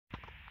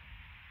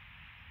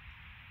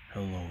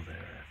Hello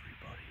there,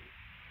 everybody.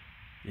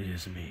 It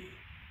is me,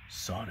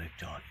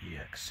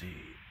 Sonic.exe,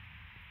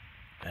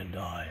 and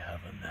I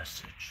have a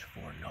message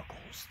for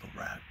Knuckles the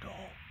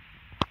Ragdoll.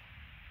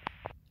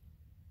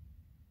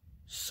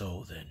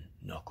 So then,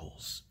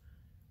 Knuckles,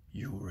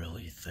 you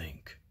really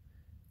think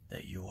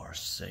that you are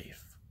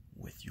safe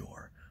with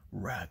your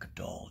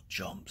Ragdoll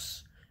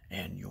jumps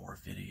and your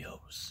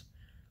videos?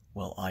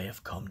 Well, I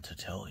have come to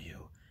tell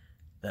you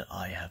that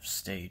I have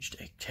staged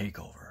a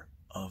takeover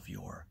of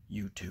your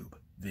YouTube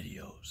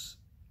videos.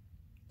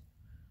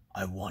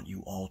 I want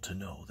you all to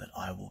know that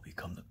I will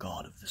become the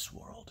god of this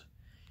world,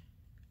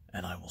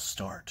 and I will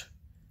start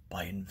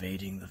by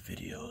invading the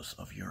videos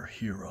of your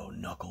hero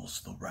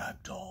Knuckles the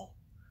Ragdoll,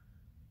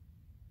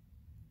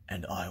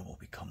 and I will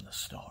become the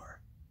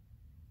star.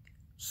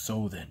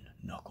 So then,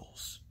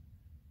 Knuckles,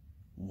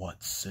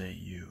 what say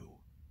you?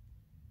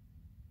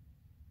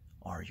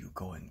 Are you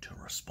going to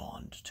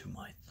respond to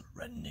my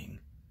threatening?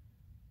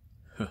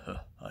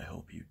 I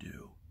hope you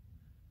do.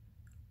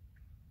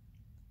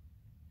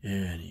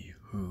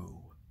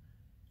 Anywho,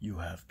 you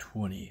have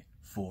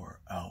 24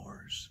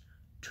 hours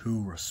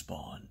to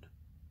respond.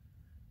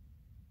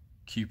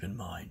 Keep in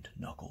mind,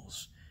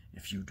 Knuckles,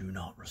 if you do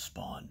not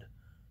respond,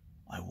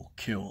 I will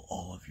kill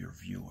all of your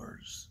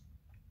viewers,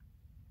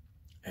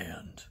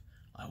 and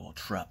I will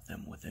trap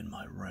them within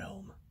my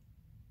realm.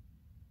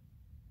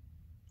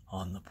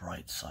 On the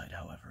bright side,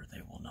 however,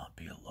 they will not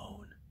be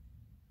alone.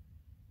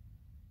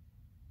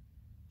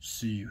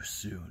 See you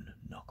soon,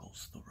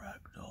 Knuckles the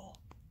Ragdoll.